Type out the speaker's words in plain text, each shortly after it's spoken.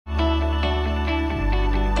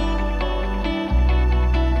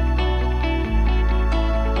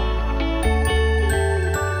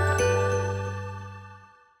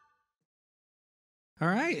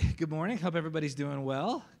right, good morning. Hope everybody's doing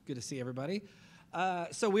well. Good to see everybody.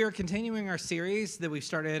 So we are continuing our series that we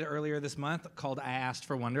started earlier this month called I Asked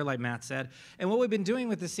for Wonder, like Matt said. And what we've been doing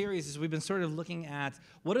with this series is we've been sort of looking at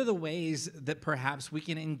what are the ways that perhaps we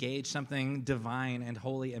can engage something divine and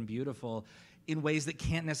holy and beautiful in ways that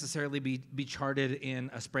can't necessarily be charted in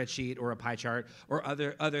a spreadsheet or a pie chart or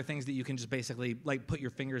other things that you can just basically like put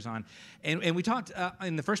your fingers on. And we talked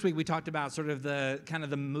in the first week, we talked about sort of the kind of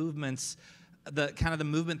the movements, the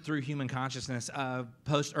movement through human consciousness of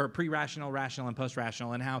pre-rational, rational, and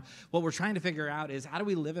post-rational, and how what we're trying to figure out is how do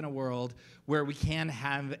we live in a world where we can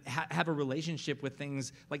have a relationship with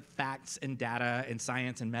things like facts and data and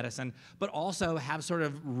science and medicine, but also have sort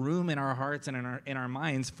of room in our hearts and in our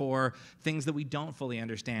minds for things that we don't fully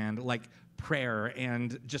understand, like prayer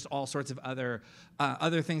and just all sorts of other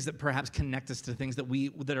things that perhaps connect us to things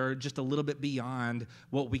that are just a little bit beyond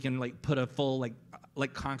what we can like put a full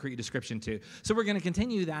like concrete description to. So we're going to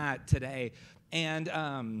continue that today,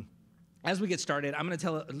 and as we get started, I'm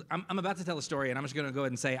about to tell a story, and I'm just going to go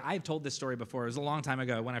ahead and say I've told this story before. It was a long time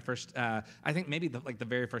ago when I first, I think maybe the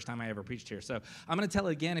very first time I ever preached here. So I'm going to tell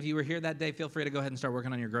it again. If you were here that day, feel free to go ahead and start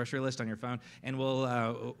working on your grocery list on your phone, and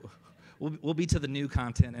we'll be to the new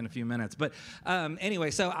content in a few minutes. But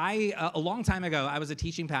anyway, so a long time ago, I was a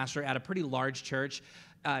teaching pastor at a pretty large church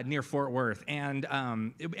near Fort Worth. And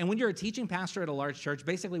when you're a teaching pastor at a large church,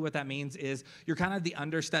 basically what that means is you're kind of the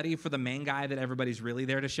understudy for the main guy that everybody's really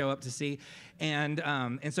there to show up to see. And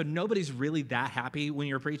so nobody's really that happy when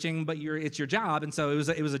you're preaching, but it's your job. And so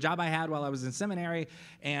it was a job I had while I was in seminary,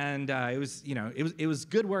 and it was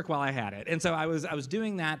good work while I had it. And so I was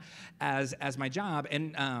doing that as my job.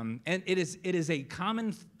 And it is a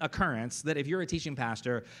common occurrence that if you're a teaching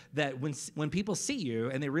pastor, that when people see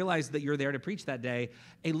you and they realize that you're there to preach that day,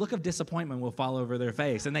 a look of disappointment will fall over their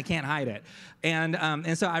face, and they can't hide it. And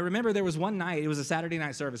so I remember there was one night, it was a Saturday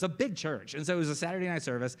night service, a big church, and so it was a Saturday night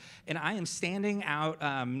service, and I am standing out,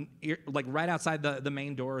 like right outside the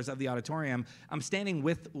main doors of the auditorium. I'm standing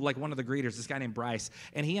with like one of the greeters, this guy named Bryce,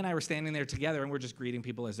 and he and I were standing there together, and we're just greeting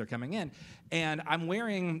people as they're coming in. And I'm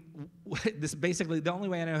wearing this, basically, the only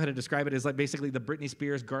way I know how to describe it is like basically the Britney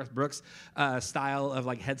Spears, Garth Brooks style of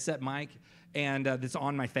like headset mic, and that's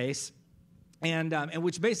on my face. And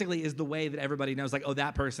which basically is the way that everybody knows, like, oh,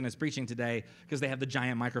 that person is preaching today because they have the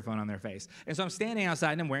giant microphone on their face. And so I'm standing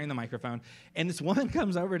outside and I'm wearing the microphone, and this woman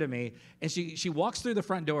comes over to me, and she walks through the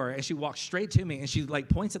front door, and she walks straight to me, and she like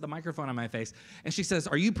points at the microphone on my face, and she says,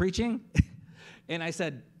 "Are you preaching?" And I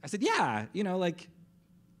said, yeah, like,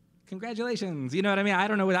 congratulations, you know what I mean? I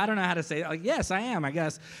don't know how to say it. Like, yes, I am, I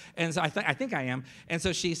guess. And so I think I am. And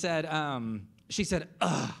so she said,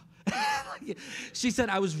 ugh. She said,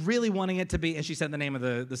 I was really wanting it to be, and she said the name of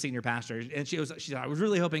the senior pastor, and she said, I was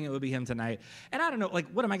really hoping it would be him tonight. And I don't know, like,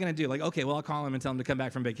 what am I going to do? Like, okay, well, I'll call him and tell him to come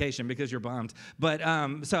back from vacation because you're bummed. But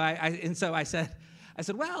so I said,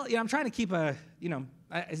 well, I'm trying to keep and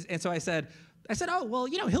so I said, oh, well,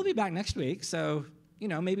 he'll be back next week, so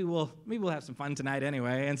maybe we'll have some fun tonight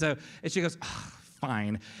anyway. And she goes, oh,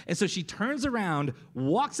 fine. And so she turns around,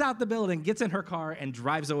 walks out the building, gets in her car, and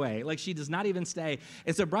drives away. Like, she does not even stay.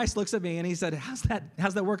 And so Bryce looks at me, and he said, how's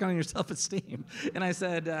that working on your self-esteem? And I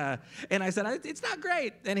said, it's not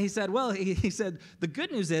great. And he said, well, he said, the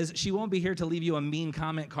good news is she won't be here to leave you a mean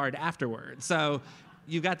comment card afterward. So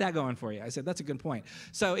you got that going for you. I said, that's a good point.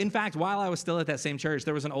 So, in fact, while I was still at that same church,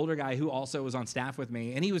 there was an older guy who also was on staff with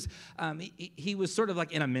me, and he was sort of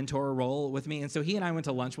like in a mentor role with me. And so he and I went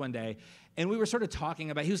to lunch one day, and we were sort of talking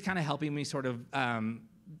about, he was kind of helping me sort of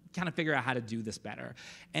figure out how to do this better.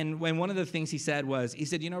 And when one of the things he said,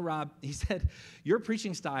 Rob, he said, your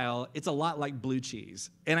preaching style, it's a lot like blue cheese.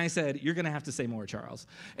 And I said, you're going to have to say more, Charles.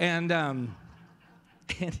 And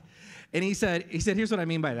he said, here's what I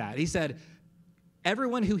mean by that. He said,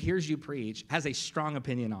 everyone who hears you preach has a strong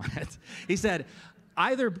opinion on it. He said,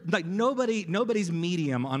 either, like, nobody's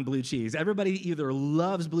medium on blue cheese. Everybody either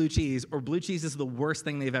loves blue cheese or blue cheese is the worst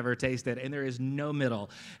thing they've ever tasted, and there is no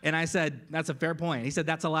middle. And I said, that's a fair point. He said,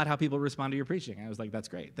 that's a lot how people respond to your preaching. I was like, that's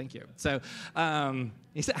great, thank you. So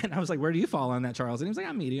he said, and I was like, where do you fall on that, Charles? And he was like,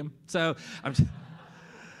 I'm medium. So I'm just...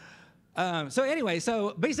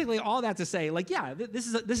 So basically all that to say, like, yeah, this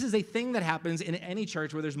is a thing that happens in any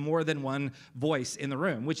church where there's more than one voice in the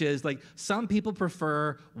room, which is like some people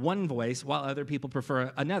prefer one voice while other people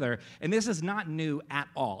prefer another. And this is not new at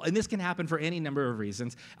all. And this can happen for any number of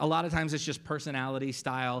reasons. A lot of times it's just personality,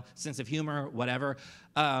 style, sense of humor, whatever.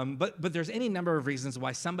 But there's any number of reasons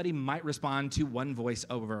why somebody might respond to one voice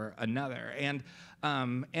over another. In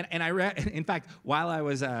fact, while I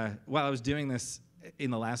was doing this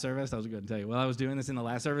in the last service. I was going to tell you, while I was doing this in the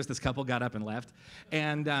last service, this couple got up and left.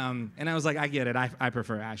 And I was like, I get it. I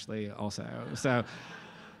prefer Ashley also. So,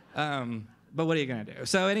 but what are you going to do?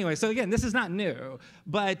 So anyway, so again, this is not new.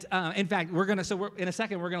 But in fact, in a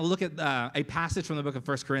second, we're going to look at a passage from the book of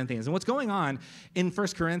 1 Corinthians. And what's going on in 1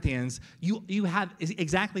 Corinthians, you have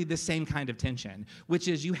exactly this same kind of tension, which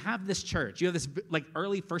is you have this church. You have this like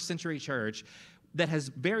early first century church that has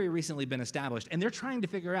very recently been established, and they're trying to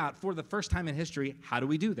figure out for the first time in history, how do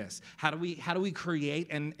we do this? How do we create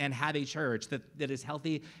and have a church that is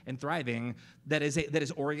healthy and thriving, that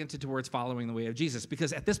is oriented towards following the way of Jesus?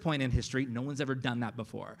 Because at this point in history, no one's ever done that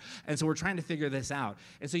before. And so we're trying to figure this out.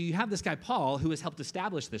 And so you have this guy, Paul, who has helped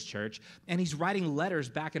establish this church, and he's writing letters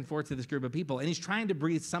back and forth to this group of people, and he's trying to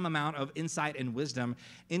breathe some amount of insight and wisdom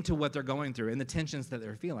into what they're going through and the tensions that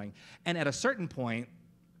they're feeling. And at a certain point,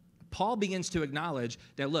 Paul begins to acknowledge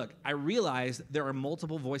that, look, I realize there are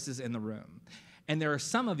multiple voices in the room. And there are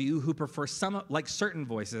some of you who prefer certain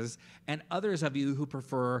voices, and others of you who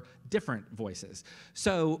prefer different voices.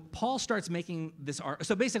 So Paul starts making this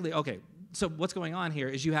so basically, okay, so what's going on here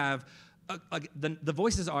is you have the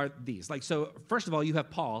voices are these. Like, so first of all, you have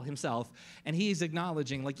Paul himself, and he's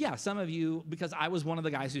acknowledging, like, yeah, some of you, because I was one of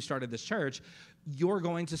the guys who started this church, you're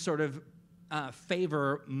going to sort of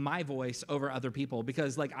favor my voice over other people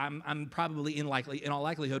because, like, I'm probably in all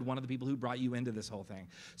likelihood one of the people who brought you into this whole thing.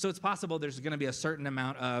 So it's possible there's going to be a certain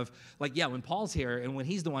amount of, like, yeah, when Paul's here and when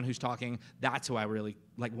he's the one who's talking, that's who I really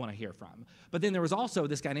want to hear from. But then there was also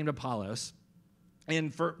this guy named Apollos.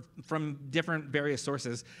 And from different various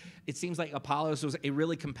sources, it seems like Apollos was a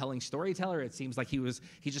really compelling storyteller. It seems like he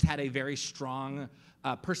just had a very strong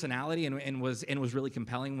personality and was really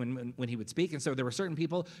compelling when he would speak. And so there were certain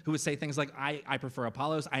people who would say things like, I prefer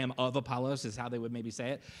Apollos, I am of Apollos, is how they would maybe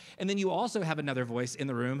say it. And then you also have another voice in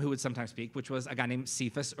the room who would sometimes speak, which was a guy named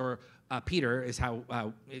Cephas, or Peter is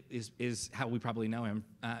how we probably know him.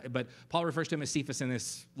 But Paul refers to him as Cephas in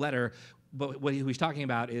this letter. But what he's talking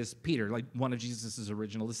about is Peter, like one of Jesus'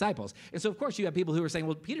 original disciples. And so, of course, you have people who are saying,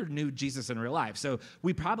 well, Peter knew Jesus in real life, so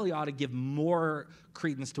we probably ought to give more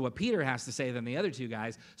credence to what Peter has to say than the other two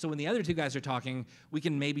guys. So when the other two guys are talking, we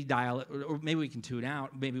can maybe dial it, or maybe we can tune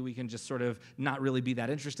out. Maybe we can just sort of not really be that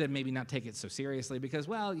interested, maybe not take it so seriously because,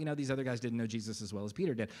 well, these other guys didn't know Jesus as well as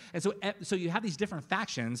Peter did. And so you have these different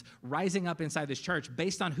factions rising up inside this church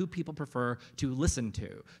based on who people prefer to listen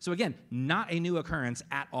to. So again, not a new occurrence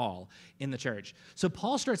at all in the church. So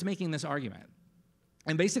Paul starts making this argument.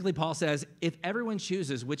 And basically Paul says, if everyone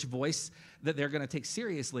chooses which voice that they're going to take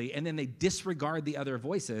seriously and then they disregard the other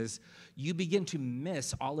voices, you begin to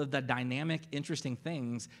miss all of the dynamic, interesting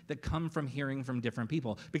things that come from hearing from different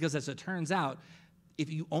people. Because as it turns out, if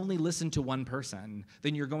you only listen to one person,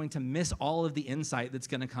 then you're going to miss all of the insight that's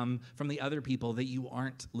going to come from the other people that you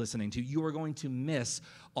aren't listening to. You are going to miss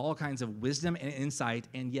all kinds of wisdom and insight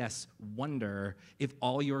and, yes, wonder if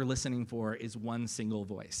all you're listening for is one single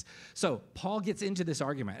voice. So Paul gets into this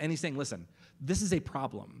argument, and he's saying, listen, this is a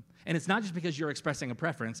problem. And it's not just because you're expressing a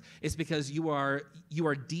preference, it's because you are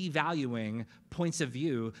devaluing points of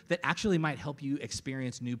view that actually might help you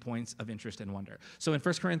experience new points of interest and wonder. So in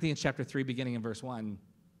 1 Corinthians chapter 3, beginning in verse 1,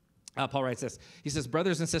 Paul writes this. He says,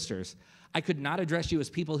 brothers and sisters, I could not address you as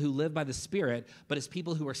people who live by the Spirit, but as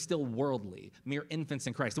people who are still worldly, mere infants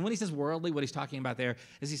in Christ. And when he says worldly, what he's talking about there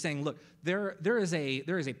is he's saying, look, there is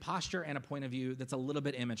a posture and a point of view that's a little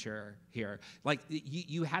bit immature here. Like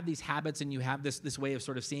you have these habits and you have this way of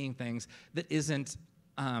sort of seeing things that isn't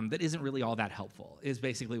really all that helpful, is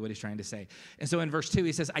basically what he's trying to say. And so in verse 2,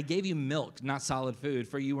 he says, I gave you milk, not solid food,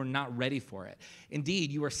 for you were not ready for it.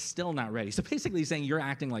 Indeed, you are still not ready. So basically he's saying you're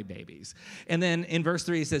acting like babies. And then in verse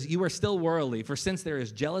 3, he says, you are still worldly, for since there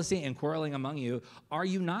is jealousy and quarreling among you, are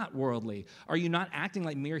you not worldly? Are you not acting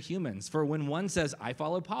like mere humans? For when one says, I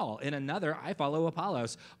follow Paul, and another, I follow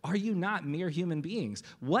Apollos, are you not mere human beings?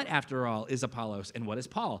 What, after all, is Apollos, and what is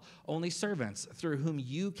Paul? Only servants through whom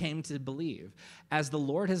you came to believe. As the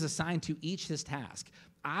Lord has assigned to each his task.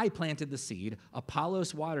 I planted the seed,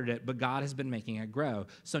 Apollos watered it, but God has been making it grow.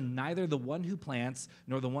 So neither the one who plants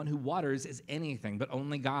nor the one who waters is anything, but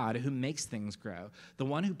only God who makes things grow. The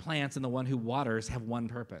one who plants and the one who waters have one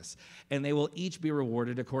purpose, and they will each be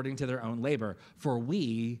rewarded according to their own labor, for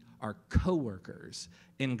we are co-workers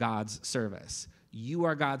in God's service. You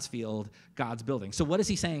are God's field, God's building. So what is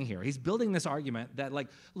he saying here? He's building this argument that, like,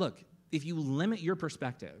 look, if you limit your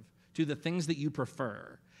perspective to the things that you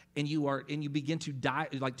prefer, and you begin to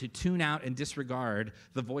to tune out and disregard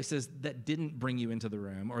the voices that didn't bring you into the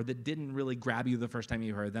room or that didn't really grab you the first time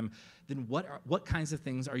you heard them, then what kinds of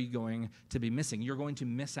things are you going to be missing? You're going to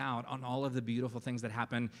miss out on all of the beautiful things that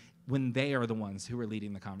happen when they are the ones who are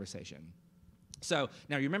leading the conversation. So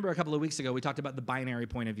now you remember a couple of weeks ago we talked about the binary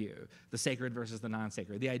point of view, the sacred versus the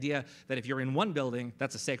non-sacred. The idea that if you're in one building,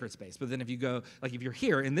 that's a sacred space. But then if you go, like if you're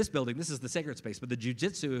here in this building, this is the sacred space. But the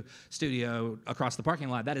jiu-jitsu studio across the parking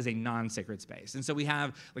lot, that is a non-sacred space. And so we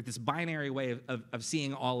have like this binary way of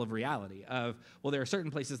seeing all of reality of, well, there are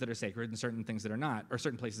certain places that are sacred and certain things that are not, or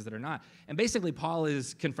certain places that are not. And basically Paul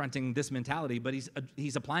is confronting this mentality, but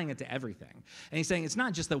he's applying it to everything. And he's saying it's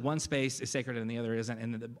not just that one space is sacred and the other isn't,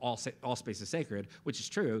 and that all space is sacred, which is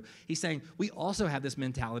true. He's saying we also have this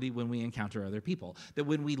mentality when we encounter other people, that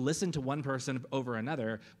when we listen to one person over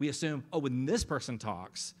another, we assume, oh, when this person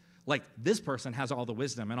talks, like this person has all the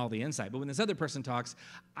wisdom and all the insight. But when this other person talks,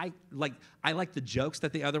 I like the jokes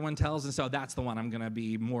that the other one tells, and so that's the one I'm going to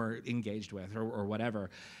be more engaged with or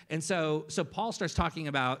whatever. And so Paul starts talking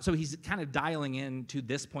about, so he's kind of dialing into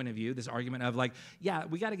this point of view, this argument of like, yeah,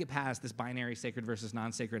 we got to get past this binary sacred versus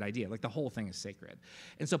non-sacred idea. Like the whole thing is sacred.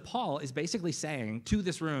 And so Paul is basically saying to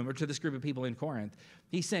this room or to this group of people in Corinth,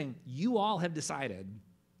 he's saying, you all have decided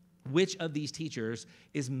which of these teachers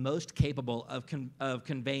is most capable of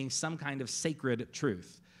conveying some kind of sacred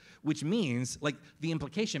truth, which means, like, the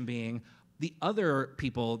implication being the other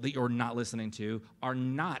people that you're not listening to are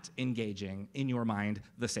not engaging, in your mind,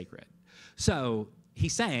 the sacred. So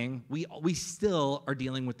he's saying we still are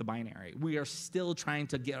dealing with the binary. We are still trying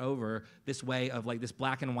to get over this way of, like, this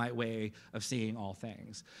black and white way of seeing all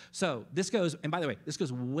things. So this goes, and by the way, this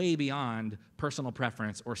goes way beyond personal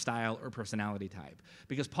preference or style or personality type,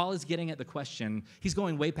 because Paul is getting at the question, he's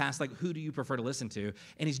going way past, like, who do you prefer to listen to,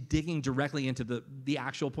 and he's digging directly into the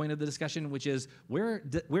actual point of the discussion, which is where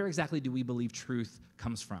exactly do we believe truth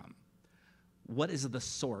comes from? What is the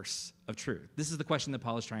source of truth? This is the question that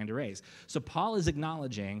Paul is trying to raise. So Paul is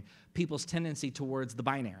acknowledging people's tendency towards the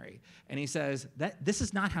binary. And he says that this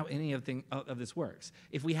is not how any of this works.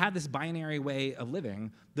 If we have this binary way of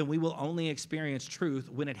living, then we will only experience truth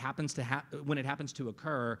when it happens to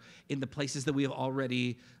occur in the places that we have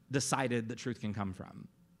already decided that truth can come from.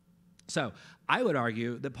 So I would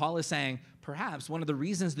argue that Paul is saying perhaps one of the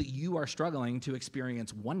reasons that you are struggling to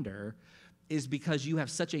experience wonder is because you have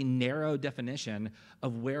such a narrow definition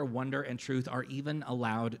of where wonder and truth are even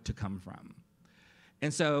allowed to come from.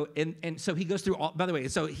 And so he goes through all, by the way,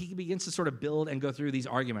 so he begins to sort of build and go through these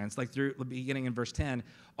arguments, like through beginning in verse 10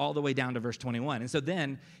 all the way down to verse 21. And so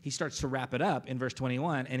then he starts to wrap it up in verse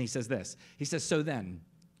 21, and he says this. He says, so then,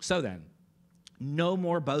 no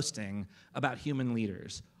more boasting about human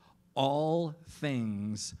leaders. All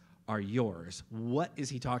things are yours. What is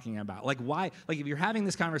he talking about? Like, why? Like, if you're having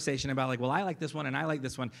this conversation about, like, well, I like this one and I like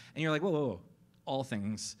this one, and you're like, whoa, all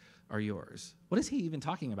things are yours. What is he even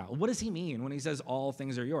talking about? What does he mean when he says all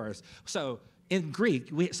things are yours? So in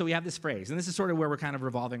Greek, we have this phrase, and this is sort of where we're kind of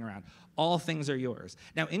revolving around. All things are yours.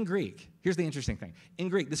 Now, in Greek, here's the interesting thing. In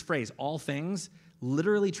Greek, this phrase, all things,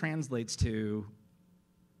 literally translates to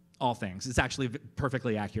all things. It's actually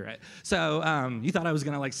perfectly accurate. So you thought I was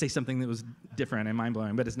going to, like, say something that was different and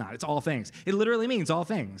mind-blowing, but it's not. It's all things. It literally means all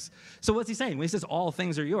things. So what's he saying? When he says all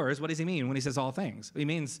things are yours, what does he mean when he says all things? He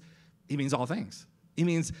means all things. He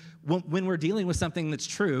means when we're dealing with something that's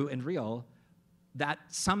true and real, that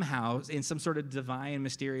somehow, in some sort of divine,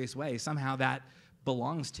 mysterious way, somehow that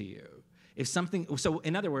belongs to you. So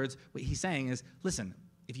in other words, what he's saying is, listen,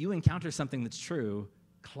 if you encounter something that's true,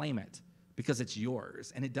 claim it, because it's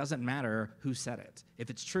yours, and it doesn't matter who said it. If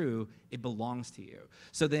it's true, it belongs to you.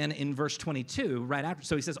 So then in verse 22, right after,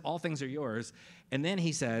 so he says, all things are yours, and then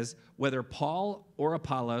he says, whether Paul or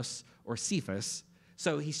Apollos or Cephas.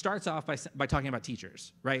 So he starts off by talking about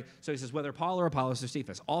teachers, right? So he says, whether Paul or Apollos or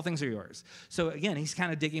Cephas, all things are yours. So again, he's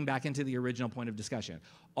kind of digging back into the original point of discussion.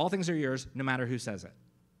 All things are yours, no matter who says it.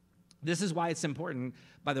 This is why it's important,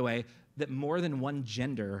 by the way, that more than one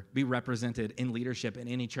gender be represented in leadership in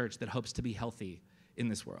any church that hopes to be healthy in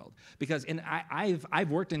this world. Because I've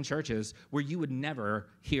worked in churches where you would never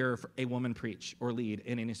hear a woman preach or lead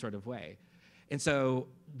in any sort of way. And so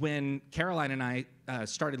when Caroline and I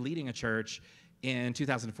started leading a church in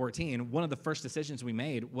 2014, one of the first decisions we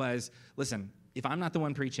made was, listen, if I'm not the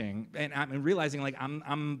one preaching, and I'm realizing, like,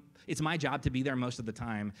 it's my job to be there most of the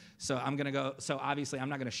time, so obviously I'm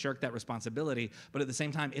not going to shirk that responsibility, but at the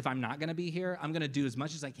same time, if I'm not going to be here, I'm going to do as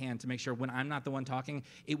much as I can to make sure when I'm not the one talking,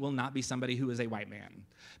 it will not be somebody who is a white man.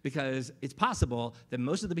 Because it's possible that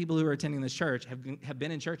most of the people who are attending this church have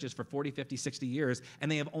been in churches for 40, 50, 60 years, and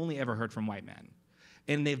they have only ever heard from white men.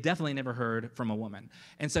 And they've definitely never heard from a woman.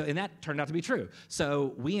 And that turned out to be true.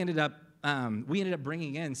 So we ended up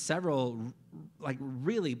bringing in several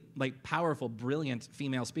really powerful, brilliant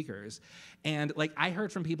female speakers. And I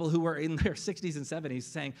heard from people who were in their 60s and 70s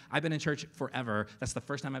saying, I've been in church forever. That's the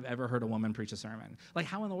first time I've ever heard a woman preach a sermon.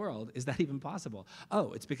 How in the world is that even possible?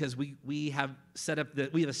 Oh, it's because we have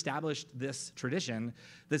we have established this tradition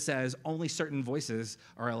that says only certain voices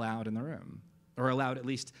are allowed in the room, or allowed at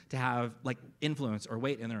least to have influence or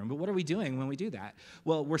weight in the room. But what are we doing when we do that?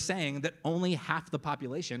 Well, we're saying that only half the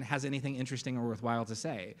population has anything interesting or worthwhile to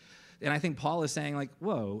say. And I think Paul is saying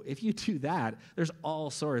whoa, if you do that, there's all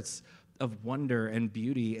sorts of wonder and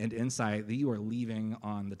beauty and insight that you are leaving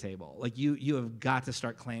on the table. You have got to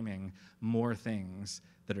start claiming more things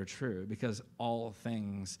that are true, because all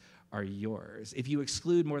things are yours. If you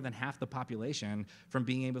exclude more than half the population from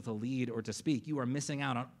being able to lead or to speak, you are missing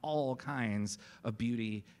out on all kinds of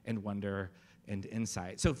beauty and wonder and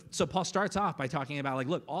insight. So Paul starts off by talking about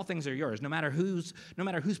look, all things are yours. No matter whose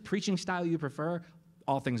preaching style you prefer,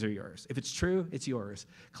 all things are yours. If it's true, it's yours.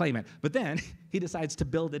 Claim it. But then he decides to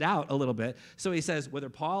build it out a little bit. So he says, whether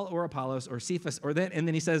Paul or Apollos or Cephas and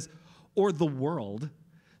then he says, or the world.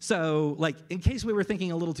 So, in case we were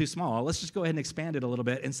thinking a little too small, let's just go ahead and expand it a little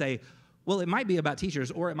bit and say, well, it might be about teachers,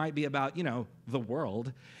 or it might be about, the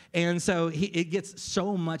world. And so it gets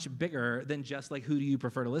so much bigger than just who do you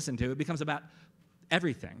prefer to listen to. It becomes about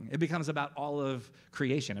everything. It becomes about all of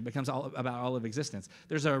creation. It becomes about all of existence.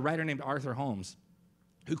 There's a writer named Arthur Holmes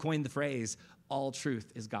who coined the phrase, all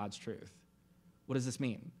truth is God's truth. What does this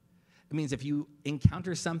mean? It means if you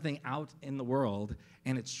encounter something out in the world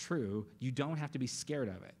and it's true, you don't have to be scared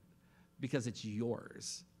of it because it's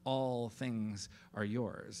yours. All things are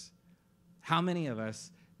yours. How many of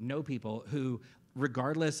us know people who,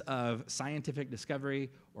 regardless of scientific discovery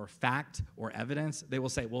or fact or evidence, they will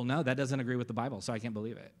say, well, no, that doesn't agree with the Bible, so I can't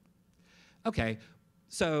believe it. Okay,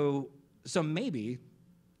 so maybe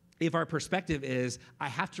if our perspective is, I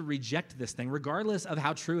have to reject this thing, regardless of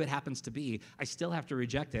how true it happens to be, I still have to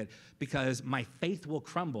reject it because my faith will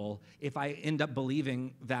crumble if I end up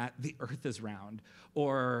believing that the earth is round,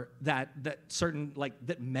 or that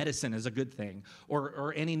medicine is a good thing,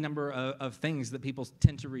 or any number of things that people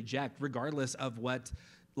tend to reject, regardless of what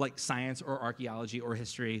science or archaeology or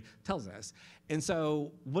history tells us. And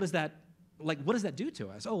so what does that do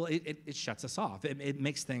to us? Oh, well, it shuts us off. It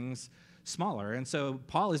makes things smaller. And so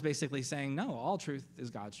Paul is basically saying, no, all truth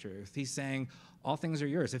is God's truth. He's saying all things are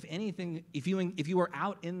yours. If anything, if you are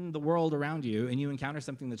out in the world around you and you encounter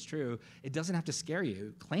something that's true, it doesn't have to scare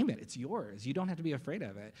you. Claim it. It's yours. You don't have to be afraid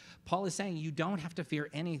of it. Paul is saying you don't have to fear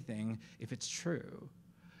anything if it's true.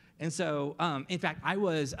 And so, in fact,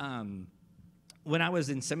 when I was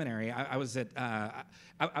in seminary, I was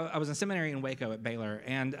in seminary in Waco at Baylor,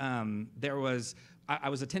 and I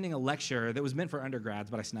was attending a lecture that was meant for undergrads,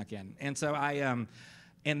 but I snuck in. And so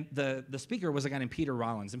and the speaker was a guy named Peter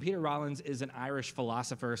Rollins. And Peter Rollins is an Irish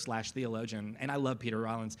philosopher / theologian, and I love Peter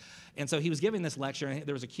Rollins. And so he was giving this lecture, and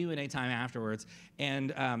there was a Q&A time afterwards,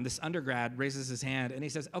 and this undergrad raises his hand, and he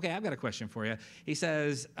says, okay, I've got a question for you. He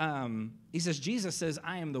says, Jesus says,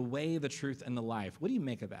 I am the way, the truth, and the life. What do you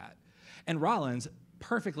make of that? And Rollins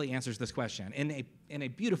perfectly answers this question in a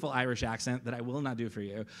beautiful Irish accent that I will not do for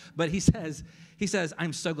you. But he says,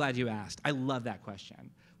 I'm so glad you asked. I love that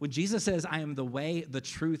question. When Jesus says, I am the way, the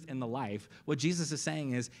truth, and the life, what Jesus is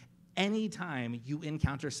saying is, anytime you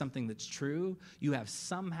encounter something that's true, you have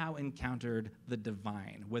somehow encountered the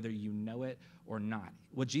divine, whether you know it or not.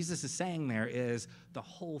 What Jesus is saying there is the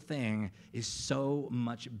whole thing is so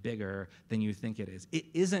much bigger than you think it is. It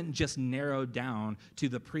isn't just narrowed down to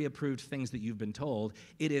the pre-approved things that you've been told.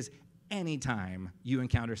 It is anytime you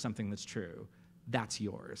encounter something that's true, that's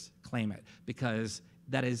yours. Claim it, because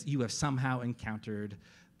that is, you have somehow encountered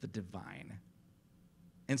the divine.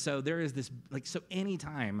 And so there is this, so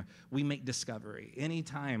anytime we make discovery,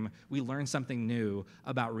 anytime we learn something new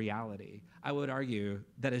about reality, I would argue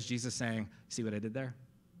that is Jesus saying, see what I did there?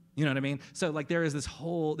 You know what I mean? So there is this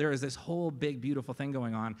whole big, beautiful thing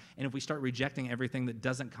going on. And if we start rejecting everything that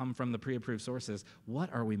doesn't come from the pre-approved sources,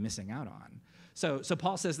 what are we missing out on? So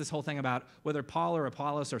Paul says this whole thing about whether Paul or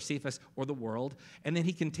Apollos or Cephas or the world, and then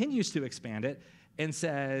he continues to expand it and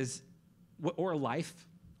says, or life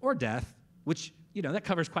or death, which, that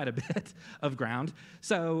covers quite a bit of ground.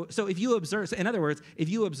 So if you observe, in other words, if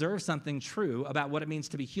you observe something true about what it means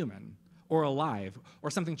to be human or alive, or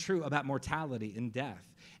something true about mortality and death,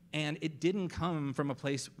 and it didn't come from a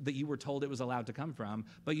place that you were told it was allowed to come from,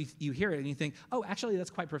 but you hear it and you think, oh, actually, that's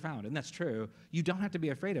quite profound, and that's true, you don't have to be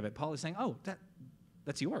afraid of it. Paul is saying, oh,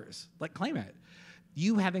 that's yours. Claim it.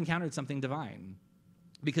 You have encountered something divine.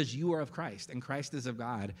 because you are of Christ, and Christ is of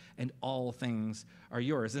God, and all things are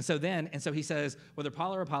yours. And so he says, whether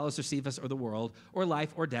Paul or Apollos or Cephas or the world, or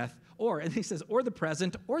life or death, and he says, or the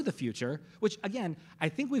present or the future, which again, I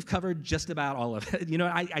think we've covered just about all of it.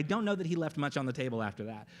 I don't know that he left much on the table after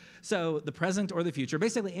that. So the present or the future,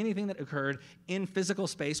 basically anything that occurred in physical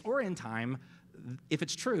space or in time, if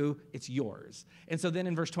it's true, it's yours. And so then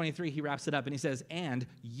in verse 23, he wraps it up and he says, and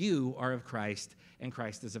you are of Christ, and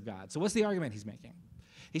Christ is of God. So what's the argument he's making?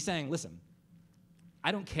 He's saying, listen,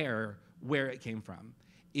 I don't care where it came from.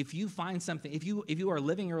 If you find something, if you are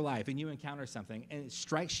living your life and you encounter something and it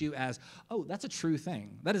strikes you as, oh, that's a true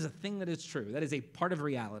thing. That is a thing that is true. That is a part of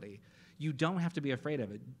reality. You don't have to be afraid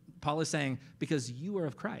of it. Paul is saying, because you are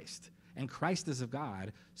of Christ and Christ is of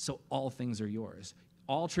God, so all things are yours.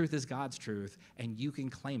 All truth is God's truth, and you can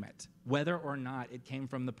claim it, whether or not it came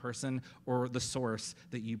from the person or the source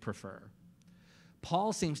that you prefer.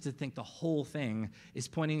 Paul seems to think the whole thing is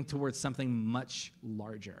pointing towards something much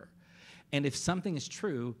larger. And if something is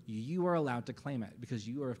true, you are allowed to claim it because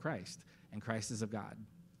you are of Christ, and Christ is of God,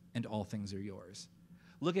 and all things are yours.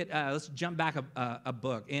 Look at, let's jump back a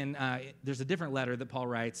book. There's a different letter that Paul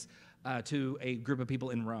writes to a group of people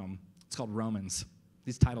in Rome. It's called Romans.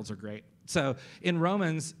 These titles are great. So in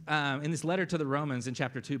Romans, in this letter to the Romans in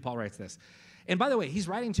chapter 2, Paul writes this. And by the way, he's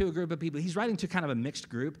writing to a group of people. He's writing to kind of a mixed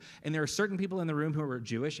group. And there are certain people in the room who are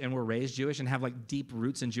Jewish and were raised Jewish and have like deep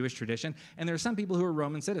roots in Jewish tradition. And there are some people who are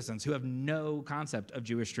Roman citizens who have no concept of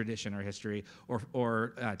Jewish tradition or history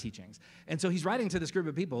or teachings. And so he's writing to this group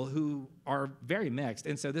of people who are very mixed.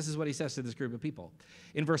 And so this is what he says to this group of people.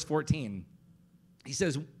 In verse 14, he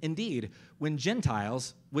says, indeed, when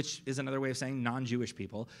Gentiles, which is another way of saying non-Jewish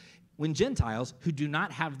people, when Gentiles who do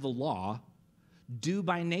not have the law do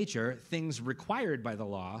by nature things required by the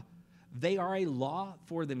law, they are a law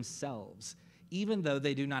for themselves, even though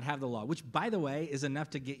they do not have the law, which, by the way, is enough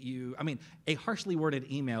to get you, a harshly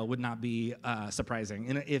worded email would not be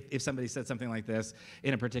surprising if somebody said something like this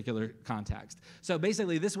in a particular context. So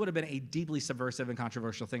basically, this would have been a deeply subversive and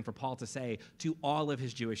controversial thing for Paul to say to all of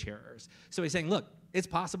his Jewish hearers. So he's saying, look, it's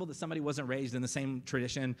possible that somebody wasn't raised in the same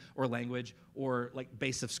tradition or language or like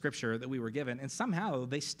base of scripture that we were given, and somehow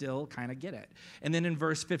they still kind of get it. And then in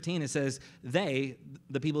verse 15, it says, the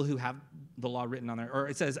people who have the law written on their, or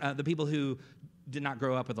it says, the people who did not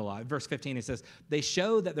grow up with the law. In verse 15, it says, they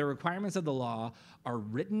show that the requirements of the law are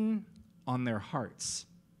written on their hearts.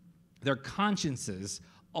 Their consciences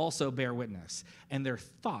also bear witness, and their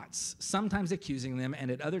thoughts, sometimes accusing them, and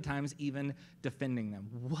at other times even defending them.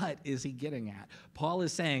 What is he getting at? Paul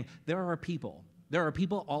is saying there are people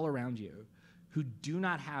all around you who do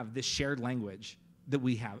not have this shared language that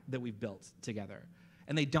we've built together.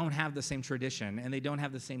 And they don't have the same tradition, and they don't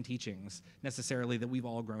have the same teachings necessarily that we've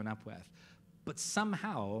all grown up with. But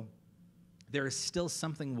somehow, there is still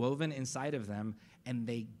something woven inside of them, and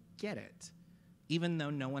they get it, even though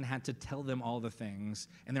no one had to tell them all the things,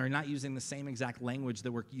 and they're not using the same exact language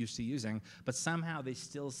that we're used to using, but somehow they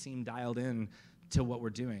still seem dialed in to what we're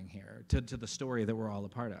doing here, to the story that we're all a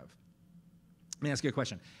part of. Let me ask you a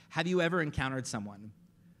question. Have you ever encountered someone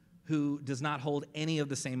who does not hold any of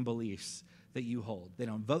the same beliefs that you hold? They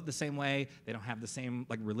don't vote the same way. They don't have the same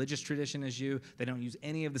religious tradition as you. They don't use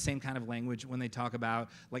any of the same kind of language when they talk about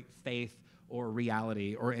faith or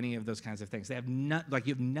reality or any of those kinds of things. They have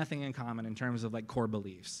you have nothing in common in terms of core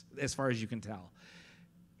beliefs, as far as you can tell.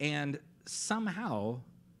 And somehow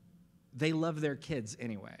they love their kids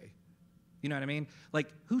anyway. You know what I mean?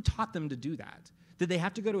 Who taught them to do that? Did they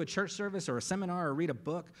have to go to a church service or a seminar or read a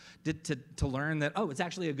book to learn that, oh, it's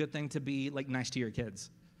actually a good thing to be nice to your kids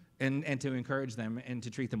and to encourage them and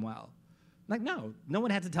to treat them well? No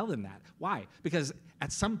one had to tell them that. Why? Because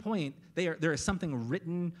at some point, there is something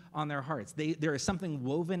written on their hearts. There is something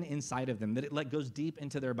woven inside of them that it goes deep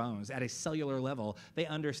into their bones. At a cellular level, they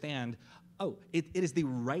understand, oh, it is the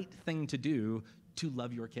right thing to do to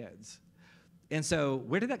love your kids. And so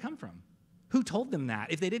where did that come from? Who told them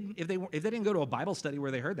that? If they didn't go to a Bible study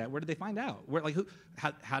where they heard that, where did they find out?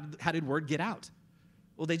 How did word get out?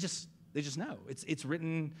 Well, they just know. It's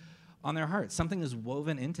written on their hearts. Something is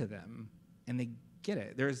woven into them, and they get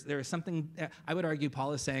it. There is something. I would argue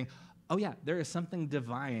Paul is saying, oh yeah, there is something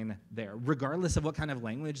divine there, regardless of what kind of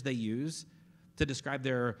language they use to describe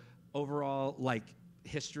their overall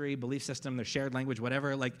history, belief system, their shared language,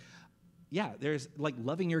 whatever. There's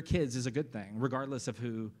loving your kids is a good thing, regardless of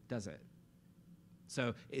who does it.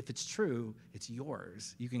 So if it's true, it's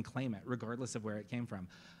yours. You can claim it, regardless of where it came from.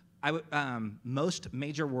 Most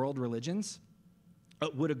major world religions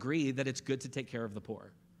would agree that it's good to take care of the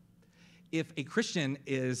poor. If a Christian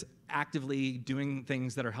is actively doing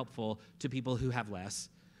things that are helpful to people who have less,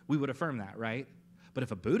 we would affirm that, right? But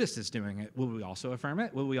if a Buddhist is doing it, will we also affirm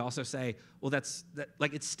it? Will we also say, well,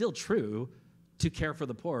 it's still true to care for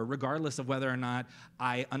the poor, regardless of whether or not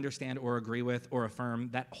I understand or agree with or affirm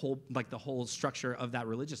that whole, the whole structure of that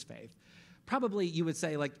religious faith? Probably you would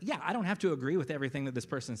say, yeah, I don't have to agree with everything that this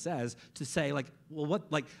person says to say,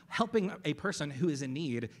 helping a person who is in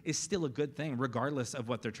need is still a good thing, regardless of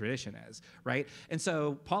what their tradition is, right? And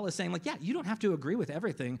so Paul is saying, yeah, you don't have to agree with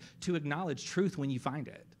everything to acknowledge truth when you find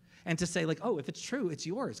it. And to say, oh, if it's true, it's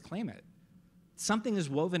yours, claim it. Something is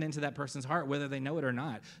woven into that person's heart, whether they know it or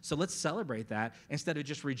not. So let's celebrate that instead of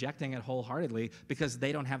just rejecting it wholeheartedly because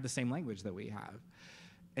they don't have the same language that we have.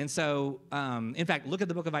 And so, in fact, look at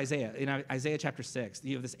the book of Isaiah. In Isaiah chapter 6,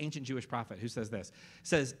 you have this ancient Jewish prophet who says this. It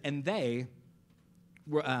says, and they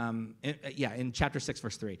were, in chapter 6,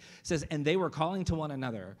 verse 3, it says, and they were calling to one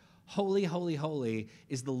another, holy, holy, holy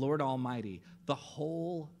is the Lord Almighty. The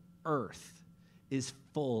whole earth is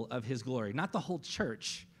full of his glory. Not the whole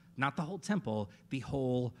church, not the whole temple, the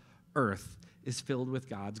whole earth is filled with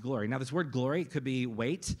God's glory. Now, this word glory could be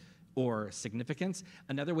weight or significance.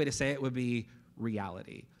 Another way to say it would be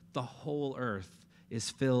reality. The whole earth is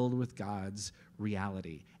filled with God's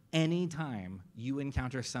reality. Anytime you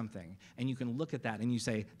encounter something and you can look at that and you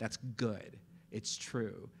say, that's good, it's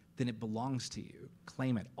true, then it belongs to you.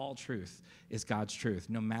 Claim it. All truth is God's truth,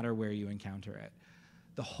 no matter where you encounter it.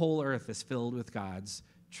 The whole earth is filled with God's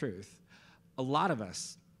truth. A lot of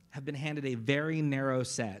us have been handed a very narrow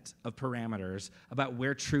set of parameters about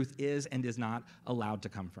where truth is and is not allowed to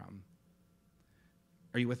come from.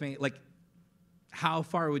 Are you with me? How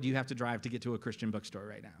far would you have to drive to get to a Christian bookstore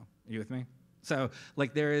right now? Are you with me? So, we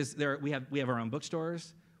have our own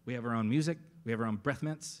bookstores, we have our own music, we have our own breath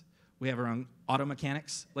mints, we have our own auto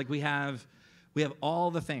mechanics. We have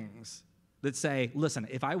all the things that say, listen,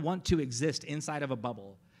 if I want to exist inside of a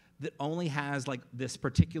bubble that only has this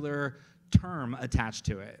particular term attached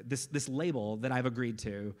to it, this label that I've agreed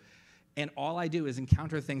to, and all I do is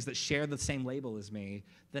encounter things that share the same label as me,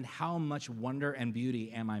 then how much wonder and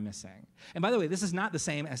beauty am I missing? And by the way, this is not the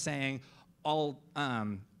same as saying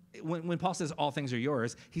when Paul says all things are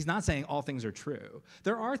yours, he's not saying all things are true.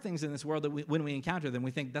 There are things in this world that when we encounter them,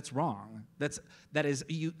 we think that's wrong. That is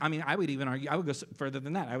you. I mean, I would even argue, I would go further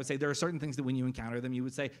than that. I would say there are certain things that when you encounter them, you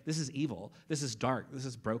would say, this is evil, this is dark, this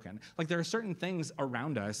is broken. There are certain things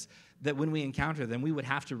around us that when we encounter them, we would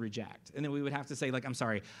have to reject. And then we would have to say, I'm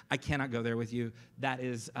sorry, I cannot go there with you. That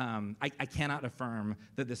is, I cannot affirm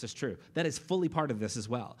that this is true. That is fully part of this as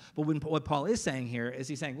well. But what Paul is saying here is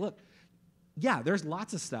he's saying, look, yeah, there's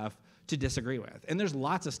lots of stuff to disagree with, and there's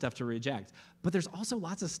lots of stuff to reject, but there's also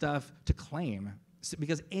lots of stuff to claim,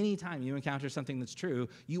 because anytime you encounter something that's true,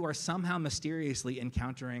 you are somehow mysteriously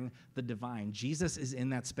encountering the divine. Jesus is in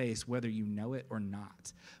that space, whether you know it or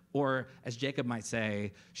not. Or, as Jacob might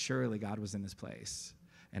say, surely God was in this place,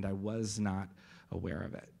 and I was not aware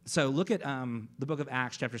of it. So look at the book of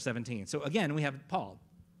Acts, chapter 17. So again, we have Paul.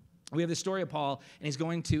 We have the story of Paul, and he's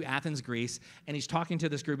going to Athens, Greece, and he's talking to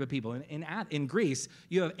this group of people. In Greece,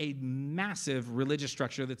 you have a massive religious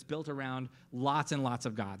structure that's built around lots and lots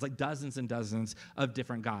of gods, dozens and dozens of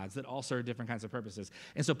different gods that all serve different kinds of purposes.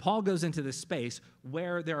 And so Paul goes into this space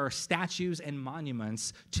where there are statues and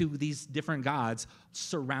monuments to these different gods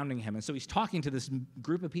surrounding him. And so he's talking to this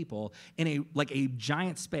group of people in a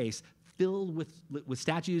giant space filled with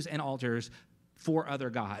statues and altars for other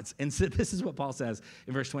gods. And so this is what Paul says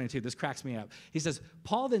in verse 22. This cracks me up. He says,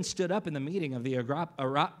 Paul then stood up in the meeting of the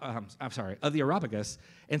Areopagus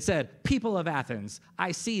and said, people of Athens,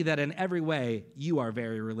 I see that in every way you are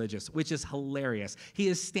very religious, which is hilarious. He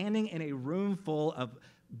is standing in a room full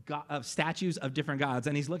of statues of different gods,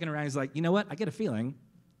 and he's looking around, he's like, you know what? I get a feeling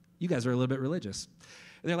you guys are a little bit religious.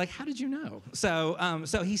 And they're like, how did you know? So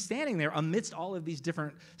he's standing there amidst all of these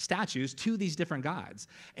different statues to these different gods.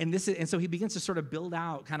 And so he begins to sort of build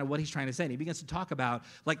out kind of what he's trying to say. And he begins to talk about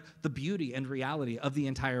the beauty and reality of the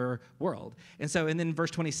entire world. And then in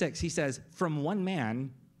verse 26, he says, from one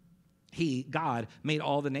man, God, made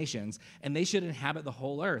all the nations, and they should inhabit the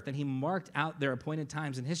whole earth. And he marked out their appointed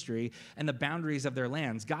times in history and the boundaries of their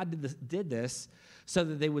lands. God did this so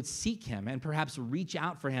that they would seek him and perhaps reach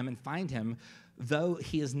out for him and find him, though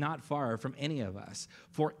he is not far from any of us.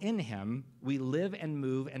 For in him we live and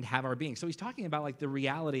move and have our being. So he's talking about the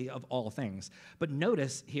reality of all things. But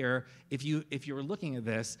notice here, if you're looking at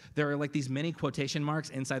this, there are these many quotation marks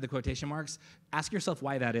inside the quotation marks. Ask yourself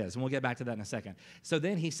why that is, and we'll get back to that in a second. So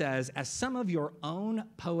then he says, as some of your own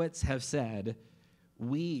poets have said,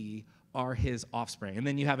 we are his offspring. And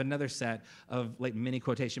then you have another set of many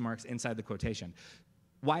quotation marks inside the quotation.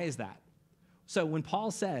 Why is that? So when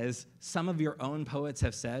Paul says, some of your own poets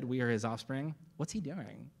have said we are his offspring, what's he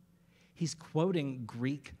doing? he's quoting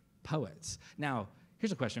Greek poets. Now,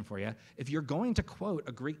 here's a question for you. If you're going to quote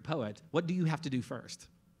a Greek poet, what do you have to do first?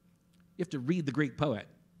 You have to read the Greek poet.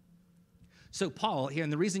 So Paul here,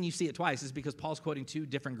 and the reason you see it twice is because Paul's quoting two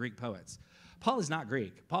different Greek poets. Paul is not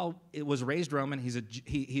Greek. Paul was raised Roman.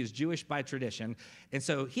 He is Jewish by tradition. And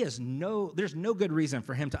so there's no good reason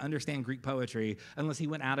for him to understand Greek poetry unless he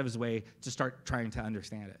went out of his way to start trying to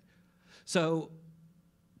understand it. So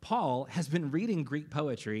Paul has been reading Greek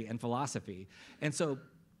poetry and philosophy. And so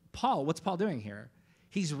what's Paul doing here?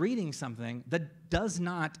 He's reading something that does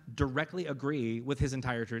not directly agree with his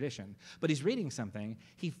entire tradition. But he's reading something.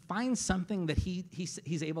 He finds something that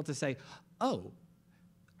he's able to say, oh,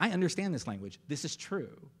 I understand this language. This is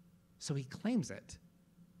true. So he claims it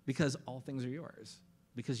because all things are yours,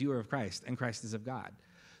 because you are of Christ and Christ is of God.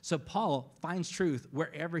 So Paul finds truth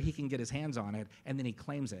wherever he can get his hands on it, and then he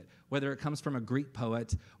claims it, whether it comes from a Greek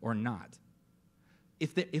poet or not.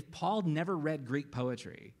 If Paul never read Greek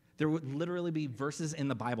poetry, there would literally be verses in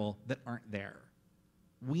the Bible that aren't there.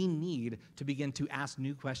 We need to begin to ask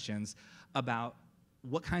new questions about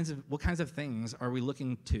what kinds of things are we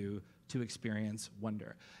looking to experience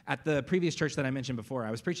wonder. At the previous church that I mentioned before,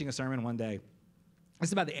 I was preaching a sermon one day.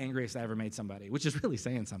 It's about the angriest I ever made somebody, which is really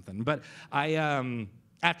saying something. But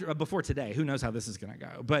before today, who knows how this is going to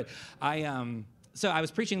go? But so I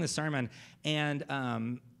was preaching this sermon, and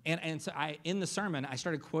so in the sermon, I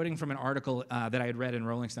started quoting from an article that I had read in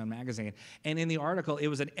Rolling Stone magazine. And in the article, it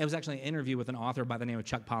was actually an interview with an author by the name of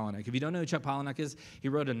Chuck Palahniuk. If you don't know who Chuck Palahniuk is, he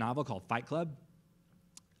wrote a novel called Fight Club.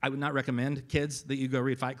 I would not recommend, kids, that you go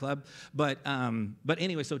read Fight Club. But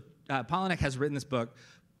anyway, so Palahniuk has written this book,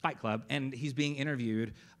 Fight Club, and he's being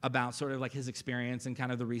interviewed about sort of like his experience and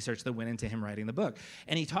kind of the research that went into him writing the book.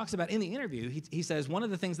 And he talks about, in the interview, he says, one of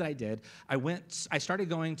the things that I did, I started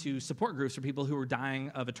going to support groups for people who were dying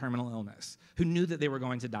of a terminal illness, who knew that they were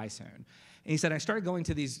going to die soon. And he said, I started going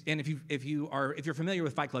to these, and if you're familiar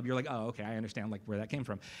with Fight Club, you're like, oh, okay, I understand like where that came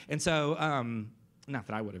from. And so, not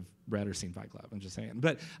that I would have read or seen Fight Club, I'm just saying.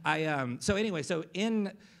 But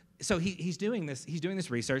he's doing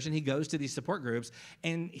this research, and he goes to these support groups,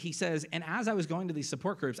 and he says, and as I was going to these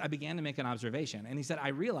support groups, I began to make an observation. And he said, I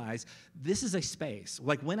realized this is a space,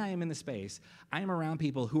 like when I am in the space, I am around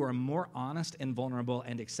people who are more honest and vulnerable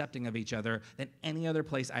and accepting of each other than any other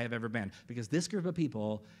place I have ever been, because this group of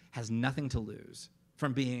people has nothing to lose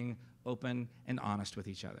from being open and honest with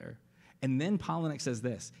each other. And then Palahniuk says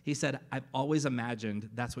this. He said, I've always imagined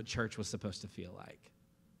that's what church was supposed to feel like.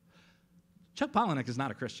 Chuck Palahniuk is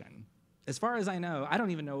not a Christian. As far as I know, I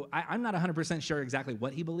don't even know, I'm not 100% sure exactly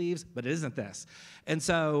what he believes, but it isn't this. And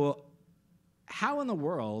so how in the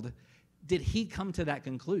world did he come to that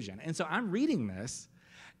conclusion? And so I'm reading this,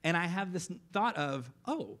 and I have this thought of,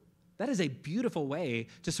 oh, that is a beautiful way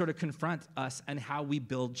to sort of confront us and how we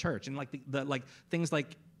build church. And like the things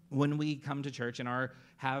like when we come to church and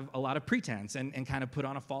have a lot of pretense and kind of put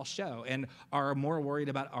on a false show and are more worried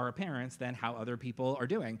about our appearance than how other people are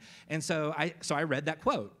doing. And so I read that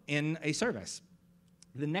quote in a service.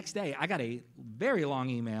 The next day, I got a very long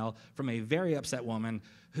email from a very upset woman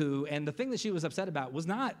and the thing that she was upset about was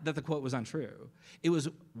not that the quote was untrue. It was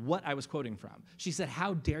what I was quoting from. She said,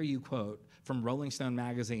 how dare you quote from Rolling Stone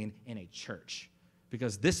magazine in a church?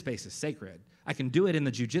 Because this space is sacred. I can do it in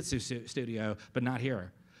the jiu-jitsu studio, but not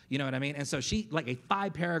here. You know what I mean? And so she, like a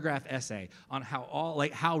 5-paragraph essay on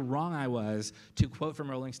how wrong I was to quote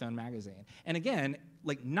from Rolling Stone magazine. And again,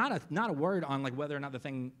 like not a word on like whether or not the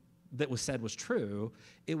thing that was said was true.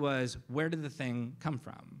 It was, where did the thing come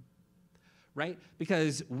from? Right?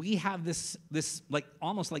 Because we have this like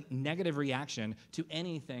almost like negative reaction to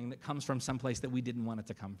anything that comes from someplace that we didn't want it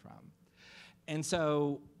to come from. And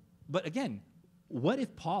so, but again, what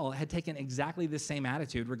if Paul had taken exactly the same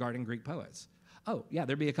attitude regarding Greek poets? Oh, yeah,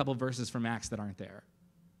 there'd be a couple verses from Acts that aren't there.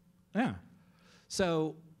 Yeah.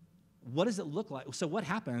 So what does it look like? So what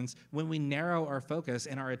happens when we narrow our focus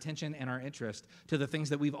and our attention and our interest to the things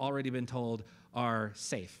that we've already been told are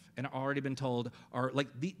safe and already been told are like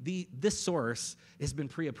this source has been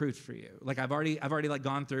pre-approved for you. Like I've already like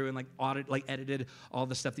gone through and like edited all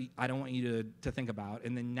the stuff that I don't want you to think about,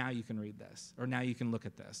 and then now you can read this or now you can look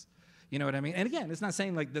at this. You know what I mean? And again, it's not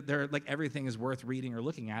saying like that everything is worth reading or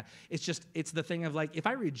looking at. It's the thing of like, if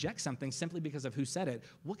I reject something simply because of who said it,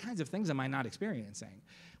 what kinds of things am I not experiencing?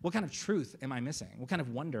 What kind of truth am I missing? What kind of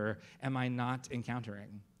wonder am I not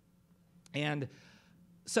encountering? And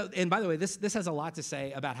so, and by the way, this has a lot to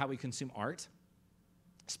say about how we consume art,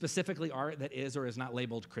 specifically art that is or is not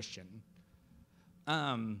labeled Christian.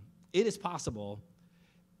 It is possible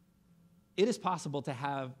to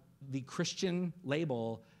have the Christian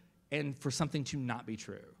label and for something to not be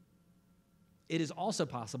true. it is also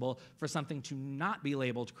possible for something to not be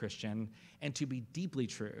labeled Christian and to be deeply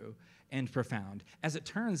true and profound. As it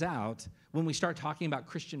turns out, when we start talking about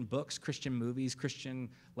Christian books, Christian movies, Christian,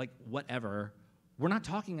 like, whatever, we're not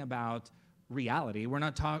talking about reality. We're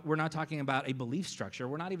not talking about a belief structure.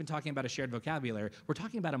 We're not even talking about a shared vocabulary. We're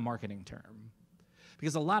talking about a marketing term.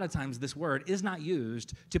 Because a lot of times this word is not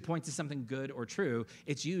used to point to something good or true.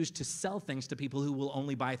 It's used to sell things to people who will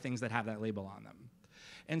only buy things that have that label on them.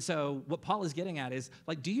 And so what Paul is getting at is,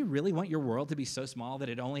 like, do you really want your world to be so small that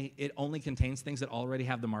it only contains things that already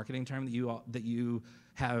have the marketing term that you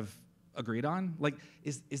have agreed on? Like,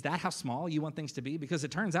 is that how small you want things to be? Because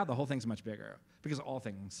it turns out the whole thing's much bigger, because all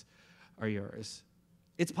things are yours.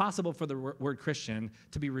 It's possible for the word Christian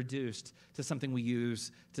to be reduced to something we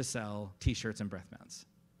use to sell T-shirts and breath mints.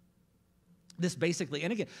 This basically,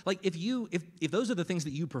 and again, like, if those are the things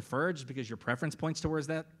that you prefer just because your preference points towards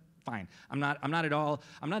that, fine. I'm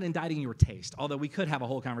not indicting your taste, although we could have a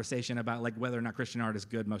whole conversation about, like, whether or not Christian art is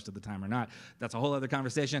good most of the time or not. That's a whole other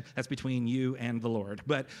conversation. That's between you and the Lord.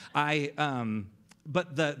 But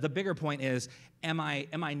the bigger point is, am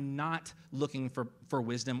I not looking for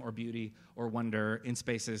wisdom or beauty or wonder in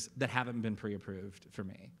spaces that haven't been pre-approved for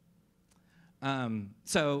me?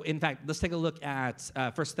 So, in fact, let's take a look at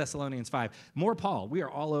 1 Thessalonians 5. More Paul. We are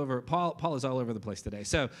all over. Paul is all over the place today.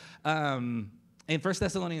 So, in 1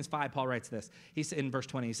 Thessalonians 5, Paul writes this. He's in verse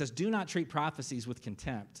 20. He says, "Do not treat prophecies with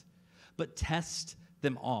contempt, but test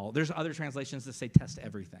them all." There's other translations that say test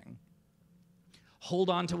everything. Hold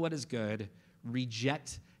on to what is good.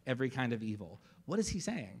 Reject every kind of evil. What is he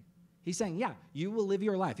saying? He's saying, yeah, you will live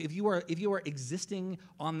your life. If you are existing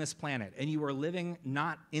on this planet and you are living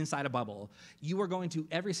not inside a bubble, you are going to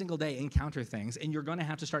every single day encounter things, and you're going to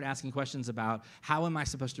have to start asking questions about, how am I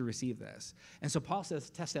supposed to receive this? And so Paul says,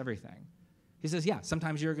 test everything. He says, yeah,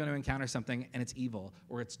 sometimes you're going to encounter something and it's evil,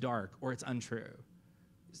 or it's dark, or it's untrue.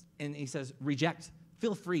 And he says,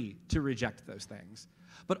 feel free to reject those things.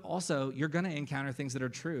 But also, you're going to encounter things that are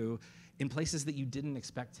true in places that you didn't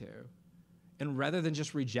expect to. And rather than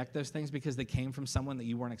just reject those things because they came from someone that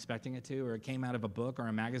you weren't expecting it to, or it came out of a book or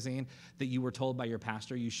a magazine that you were told by your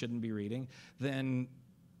pastor you shouldn't be reading, then,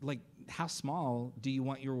 like, how small do you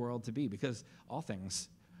want your world to be? Because all things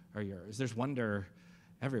are yours. There's wonder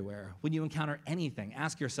everywhere. When you encounter anything,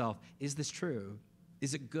 ask yourself, is this true?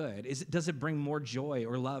 Is it good? Does it bring more joy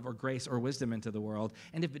or love or grace or wisdom into the world?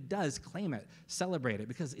 And if it does, claim it, celebrate it,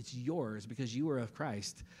 because it's yours, because you are of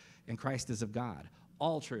Christ and Christ is of God.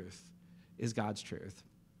 All truth is God's truth.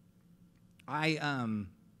 I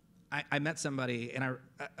met somebody, and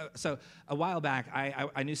so a while back,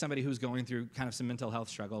 I knew somebody who was going through kind of some mental health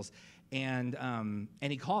struggles, and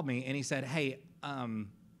he called me and he said, "Hey, I'm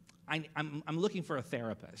looking for a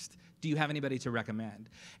therapist. Do you have anybody to recommend?"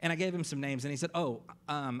 And I gave him some names, and he said,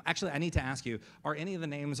 actually, I need to ask you, are any of the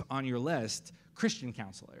names on your list Christian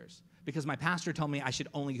counselors? Because my pastor told me I should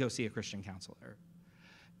only go see a Christian counselor.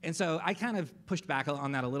 And so I kind of pushed back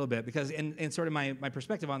on that a little bit, because and sort of my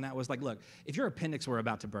perspective on that was like, look, if your appendix were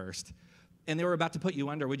about to burst and they were about to put you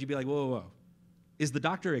under, would you be like, whoa, whoa, whoa, is the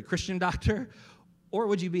doctor a Christian doctor? Or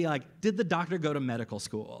would you be like, did the doctor go to medical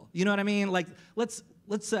school? You know what I mean? Like, let's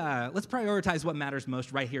prioritize what matters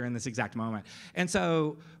most right here in this exact moment. And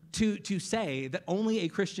so to say that only a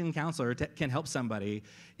Christian counselor can help somebody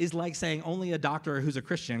is like saying only a doctor who's a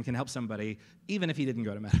Christian can help somebody, even if he didn't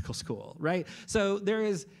go to medical school, right? So there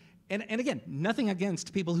is, and again, nothing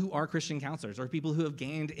against people who are Christian counselors or people who have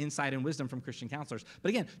gained insight and wisdom from Christian counselors. But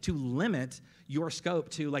again, to limit your scope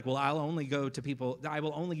to like, well, I will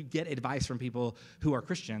only get advice from people who are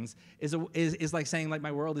Christians is like saying like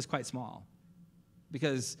my world is quite small.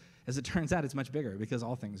 Because as it turns out, it's much bigger, because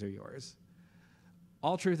all things are yours.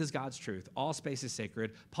 All truth is God's truth. All space is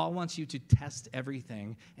sacred. Paul wants you to test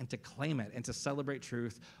everything and to claim it and to celebrate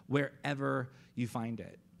truth wherever you find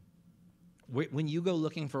it. When you go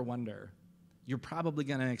looking for wonder, you're probably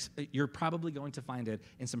going to find it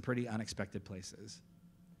in some pretty unexpected places.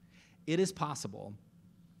 It is possible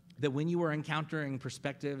that when you are encountering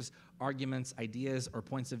perspectives, arguments, ideas, or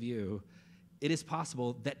points of view, it is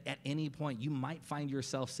possible that at any point you might find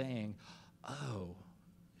yourself saying, oh,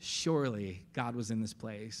 surely God was in this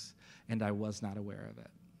place and I was not aware of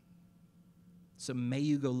it. So may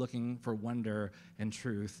you go looking for wonder and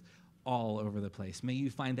truth all over the place. May you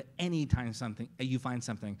find that anytime you find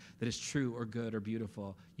something that is true or good or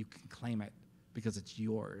beautiful, you can claim it because it's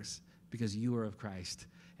yours, because you are of Christ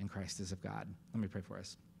and Christ is of God. Let me pray for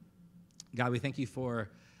us. God, we thank you for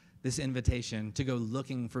this invitation to go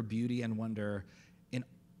looking for beauty and wonder in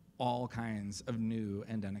all kinds of new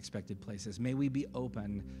and unexpected places. May we be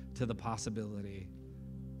open to the possibility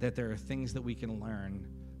that there are things that we can learn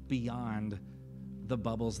beyond the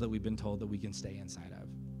bubbles that we've been told that we can stay inside of.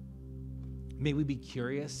 May we be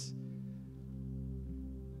curious.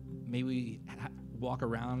 May we walk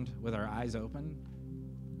around with our eyes open.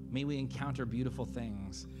 May we encounter beautiful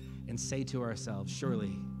things and say to ourselves,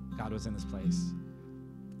 surely God was in this place,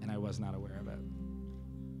 and I was not aware of it.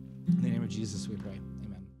 In the name of Jesus, we pray.